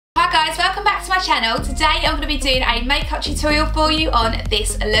Hi guys, welcome back to my channel. Today I'm going to be doing a makeup tutorial for you on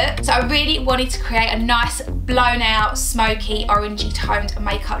this look. So I really wanted to create a nice blown out, smoky, orangey toned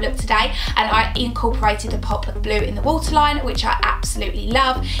makeup look today, and I incorporated a pop of blue in the waterline, which I absolutely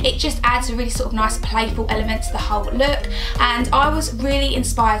love. It just adds a really sort of nice playful element to the whole look, and I was really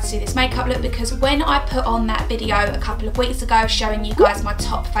inspired to do this makeup look because when I put on that video a couple of weeks ago showing you guys my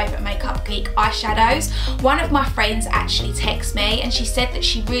top favourite makeup geek eyeshadows, one of my friends actually texted me and she said that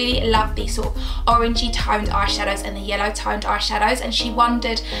she really loved these sort of orangey toned eyeshadows and the yellow toned eyeshadows, and she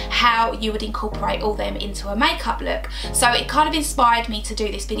wondered how you would incorporate all them into a makeup look. So it kind of inspired me to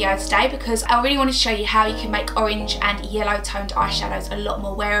do this video today because I really wanted to show you how you can make orange and yellow toned eyeshadows a lot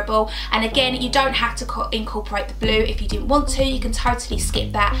more wearable. And again, you don't have to incorporate the blue if you didn't want to. You can totally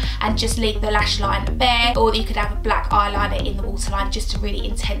skip that and just leave the lash line bare, or you could have a black eyeliner in the waterline just to really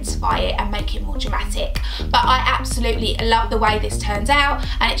intensify it and make it more dramatic. But I absolutely love the way this turns out,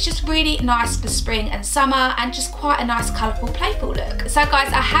 and it's just really nice for spring and summer and just quite a nice colourful playful look. So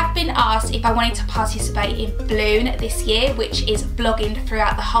guys, I have been asked if I wanted to participate in Bloom this year, which is vlogging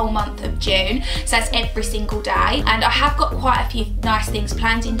throughout the whole month of June, so that's every single day, and I have got quite a few nice things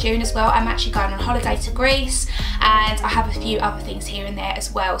planned in June as well. I'm actually going on holiday to Greece and I have a few other things here and there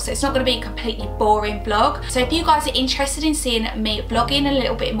as well, so it's not going to be a completely boring vlog. So if you guys are interested in seeing me vlogging a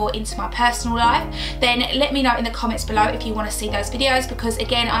little bit more into my personal life, then let me know in the comments below if you want to see those videos, because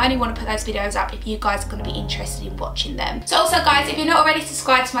again, I only want to put those videos up if you guys are going to be interested in watching them. So also guys, if you're not already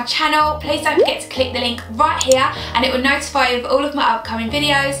subscribed to my channel, please don't forget to click the link right here and it will notify you of all of my upcoming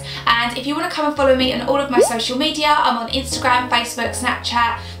videos. And if you want to come and follow me on all of my social media, I'm on Instagram, Facebook,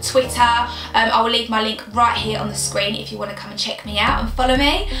 Snapchat, Twitter. I will leave my link right here on the screen if you want to come and check me out and follow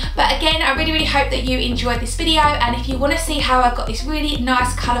me. But again, I really hope that you enjoyed this video, and if you want to see how I got this really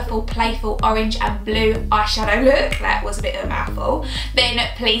nice, colourful, playful orange and blue eyeshadow look, that was a bit of a mouthful, then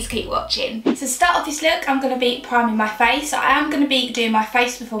please keep watching. So to start off this look, I'm going to be priming my face. I am going to be doing my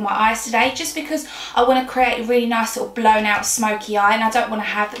face before my eyes today, just because I want to create a really nice sort of blown out smoky eye, and I don't want to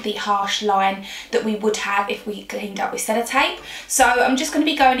have the harsh line that we would have if we cleaned up with sellotape. So I'm just going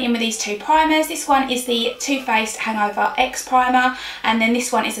to be going in with these two primers. This one is the Too Faced Hangover X primer, and then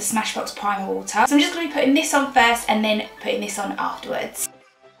this one is the Smashbox primer water. So I'm just going to be putting this on first and then putting this on afterwards.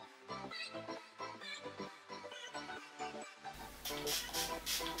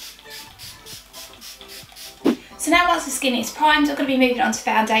 So now once the skin is primed, I'm going to be moving on to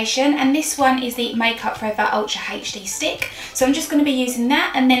foundation, and this one is the Makeup Forever Ultra HD stick. So I'm just going to be using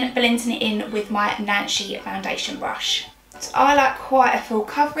that and then blending it in with my Nancy foundation brush. So I like quite a full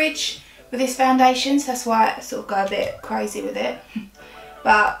coverage with this foundation, so that's why I sort of go a bit crazy with it.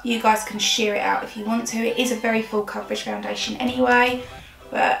 But you guys can sheer it out if you want to. It is a very full coverage foundation anyway,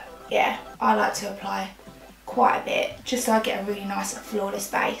 but yeah, I like to apply quite a bit just so I get a really nice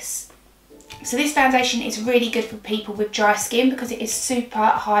flawless base. So this foundation is really good for people with dry skin because it is super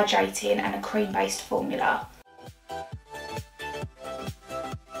hydrating and a cream based formula.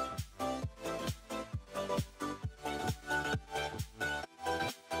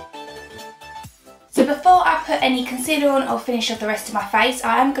 So before I put any concealer on or finish off the rest of my face,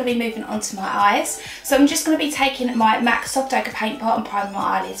 I am going to be moving on to my eyes. So I'm just going to be taking my MAC Soft Ochre Paint Pot and priming my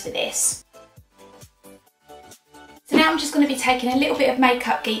eyelids with this. So now I'm just going to be taking a little bit of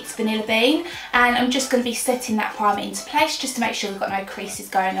Makeup Geek's Vanilla Bean, and I'm just going to be setting that primer into place just to make sure we've got no creases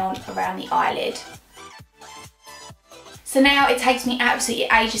going on around the eyelid. So now it takes me absolutely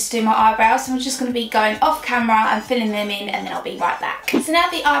ages to do my eyebrows, so I'm just going to be going off camera and filling them in, and then I'll be right back. So now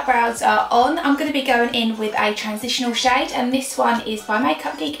the eyebrows are on, I'm going to be going in with a transitional shade, and this one is by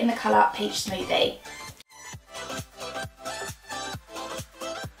Makeup Geek in the colour Peach Smoothie.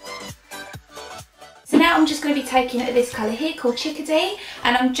 So now I'm just going to be taking this colour here called Chickadee,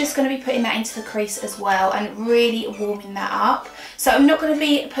 and I'm just going to be putting that into the crease as well and really warming that up. So I'm not going to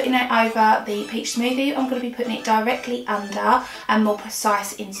be putting it over the Peach Smoothie, I'm going to be putting it directly under and more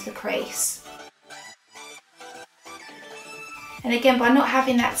precise into the crease. And again, by not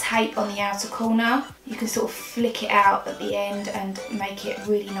having that tape on the outer corner, you can sort of flick it out at the end and make it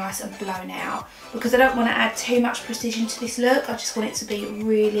really nice and blown out. Because I don't want to add too much precision to this look, I just want it to be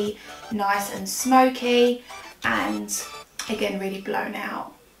really nice and smoky and again really blown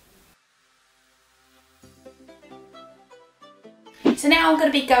out. So now I'm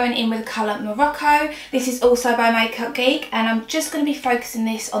going to be going in with the colour Morocco. This is also by Makeup Geek, and I'm just going to be focusing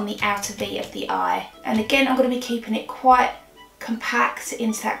this on the outer V of the eye. And again, I'm going to be keeping it quite compact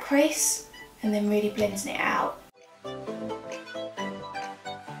into that crease and then really blending it out.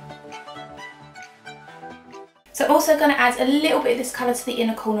 So I'm also going to add a little bit of this colour to the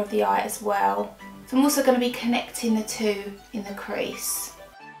inner corner of the eye as well. So I'm also going to be connecting the two in the crease.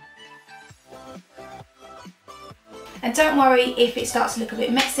 And don't worry if it starts to look a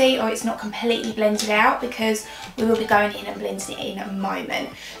bit messy or it's not completely blended out, because we will be going in and blending it in a moment.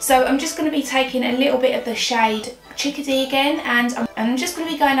 So I'm just going to be taking a little bit of the shade Chickadee again, and I'm just going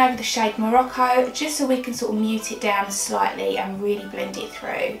to be going over the shade Morocco, just so we can sort of mute it down slightly and really blend it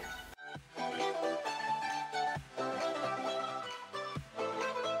through.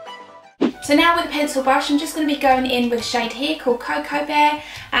 So now with a pencil brush, I'm just going to be going in with a shade here called Cocoa Bear,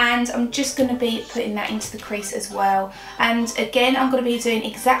 and I'm just going to be putting that into the crease as well. And again, I'm going to be doing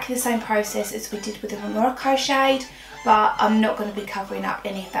exactly the same process as we did with the Morocco shade, but I'm not going to be covering up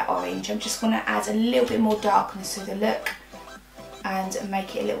any of that orange. I'm just going to add a little bit more darkness to the look and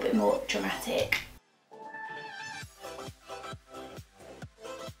make it a little bit more dramatic.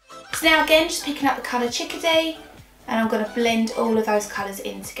 So now again, just picking up the colour Chickadee, and I'm going to blend all of those colours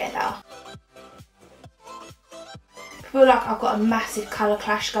in together. I feel like I've got a massive colour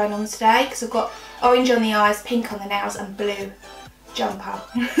clash going on today, because I've got orange on the eyes, pink on the nails and blue jumper.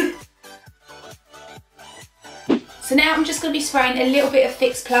 So now I'm just going to be spraying a little bit of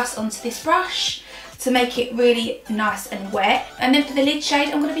Fix Plus onto this brush to make it really nice and wet. And then for the lid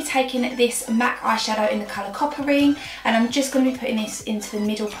shade, I'm going to be taking this MAC eyeshadow in the colour Copper Ring, and I'm just going to be putting this into the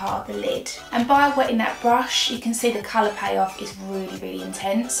middle part of the lid. And by wetting that brush, you can see the colour payoff is really, really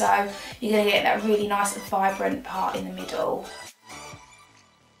intense. So you're going to get that really nice and vibrant part in the middle.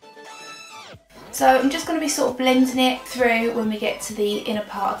 So I'm just going to be sort of blending it through when we get to the inner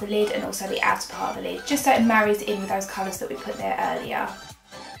part of the lid and also the outer part of the lid, just so it marries in with those colours that we put there earlier.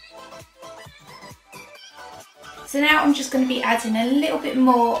 So now I'm just going to be adding a little bit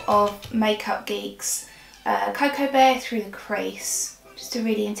more of Makeup Geek's Cocoa Bear through the crease, just to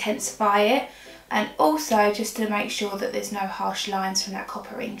really intensify it, and also just to make sure that there's no harsh lines from that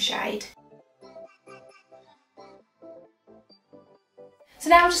Copper Ring shade. So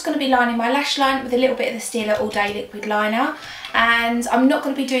now I'm just going to be lining my lash line with a little bit of the Stila All Day Liquid Liner, and I'm not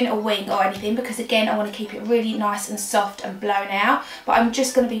going to be doing a wing or anything, because again I want to keep it really nice and soft and blown out, but I'm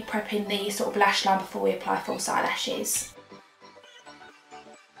just going to be prepping the sort of lash line before we apply false eyelashes.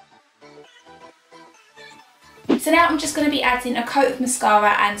 So now I'm just going to be adding a coat of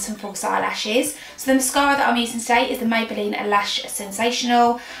mascara and some false eyelashes. So the mascara that I'm using today is the Maybelline Lash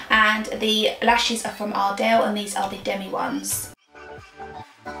Sensational, and the lashes are from Ardell, and these are the Demi ones.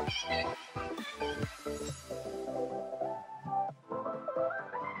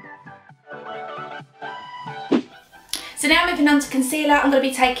 So now moving on to concealer, I'm going to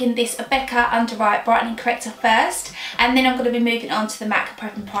be taking this Becca Under Eye Brightening Corrector first, and then I'm going to be moving on to the MAC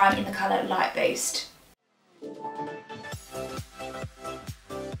Prep and Prime in the colour Light Boost.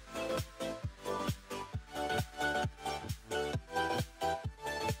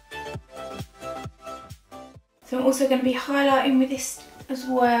 So I'm also going to be highlighting with this as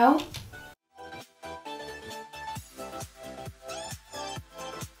well.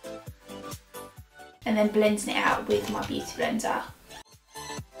 And then blending it out with my beauty blender.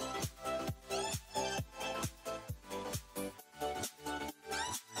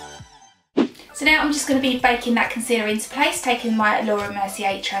 So now I'm just going to be baking that concealer into place, taking my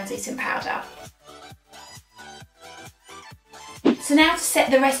Mercier translucent powder. So now to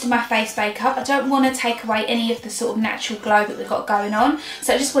set the rest of my face makeup, I don't want to take away any of the sort of natural glow that we've got going on.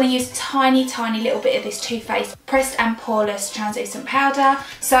 So I just want to use a tiny, tiny little bit of this Too Faced Pressed and Poreless translucent powder.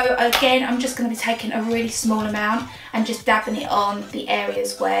 So again, I'm just going to be taking a really small amount and just dabbing it on the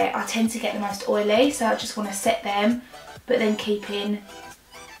areas where I tend to get the most oily. So I just want to set them, but then keeping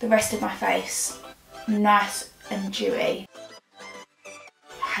the rest of my face nice and dewy.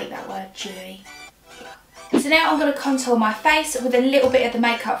 I hate that word, dewy. So now I'm going to contour my face with a little bit of the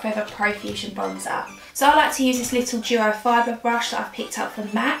Make Up For Ever Pro Fusion Bronzer. So I like to use this little duo fibre brush that I've picked up from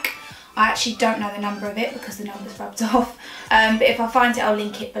MAC. I actually don't know the number of it because the number's rubbed off, but if I find it I'll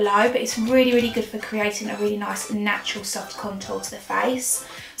link it below. But it's really, really good for creating a really nice natural soft contour to the face.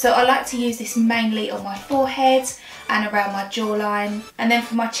 So I like to use this mainly on my forehead and around my jawline, and then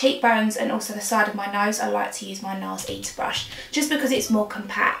for my cheekbones and also the side of my nose I like to use my NARS Eater brush, just because it's more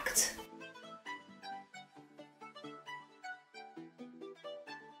compact.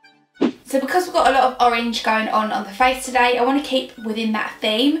 So because we've got a lot of orange going on the face today, I want to keep within that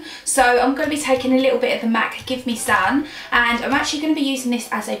theme. So I'm going to be taking a little bit of the MAC Give Me Sun, and I'm actually going to be using this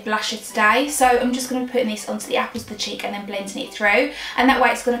as a blusher today. So I'm just going to be putting this onto the apples of the cheek and then blending it through. And that way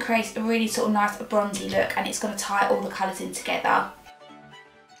it's going to create a really sort of nice bronzy look, and it's going to tie all the colours in together.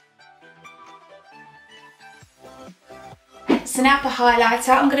 So now for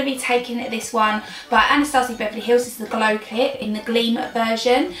highlighter, I'm going to be taking this one by Anastasia Beverly Hills. This is the Glow Kit in the Gleam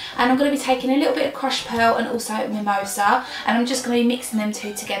version, and I'm going to be taking a little bit of Crushed Pearl and also Mimosso, and I'm just going to be mixing them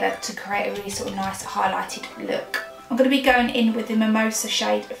two together to create a really sort of nice highlighted look. I'm going to be going in with the Mimosso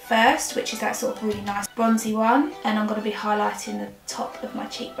shade first, which is that sort of really nice bronzy one, and I'm going to be highlighting the top of my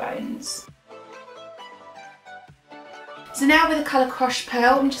cheekbones. So now with the colour Crushed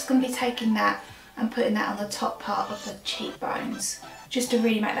Pearl, I'm just going to be taking that and putting that on the top part of the cheekbones, just to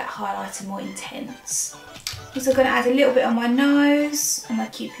really make that highlighter more intense. Also going to add a little bit on my nose and my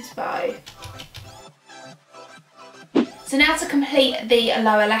Cupid's bow. So now to complete the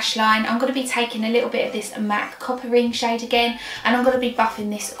lower lash line, I'm going to be taking a little bit of this MAC Copper Ring shade again, and I'm going to be buffing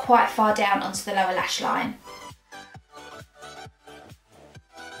this quite far down onto the lower lash line.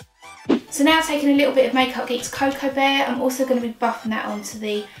 So now taking a little bit of Makeup Geek's Cocoa Bear, I'm also going to be buffing that onto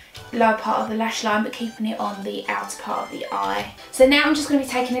the lower part of the lash line, but keeping it on the outer part of the eye. So now I'm just going to be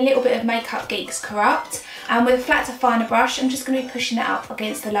taking a little bit of Makeup Geek's Corrupt, and with a flat to finer brush, I'm just going to be pushing it up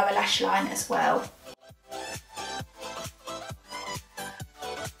against the lower lash line as well.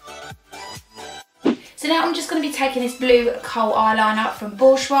 So now I'm just going to be taking this blue kohl eyeliner from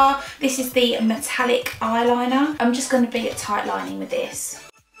Bourjois. This is the metallic eyeliner. I'm just going to be tight lining with this.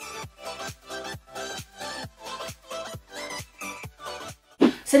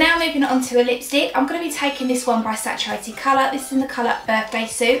 So now moving on to a lipstick, I'm going to be taking this one by Saturated Colour. This is in the colour Birthday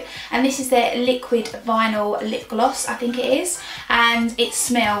Suit, and this is their liquid vinyl lip gloss, I think it is, and it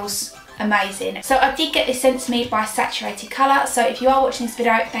smells amazing. So I did get this sent to me by Saturated Colour, so if you are watching this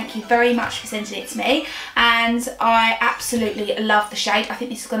video, thank you very much for sending it to me, and I absolutely love the shade. I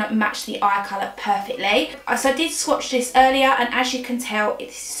think this is going to match the eye colour perfectly. So I did swatch this earlier, and as you can tell,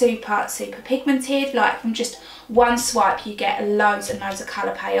 it's super pigmented. Like from just one swipe you get loads and loads of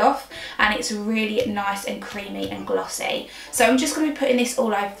colour payoff, and it's really nice and creamy and glossy. So I'm just going to be putting this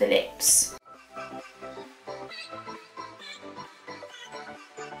all over the lips.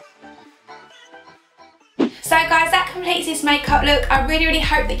 So guys, that completes this makeup look. I really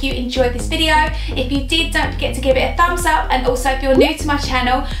hope that you enjoyed this video. If you did, don't forget to give it a thumbs up, and also if you're new to my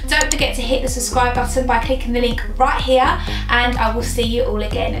channel, don't forget to hit the subscribe button by clicking the link right here, and I will see you all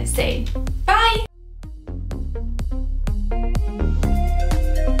again soon. Bye!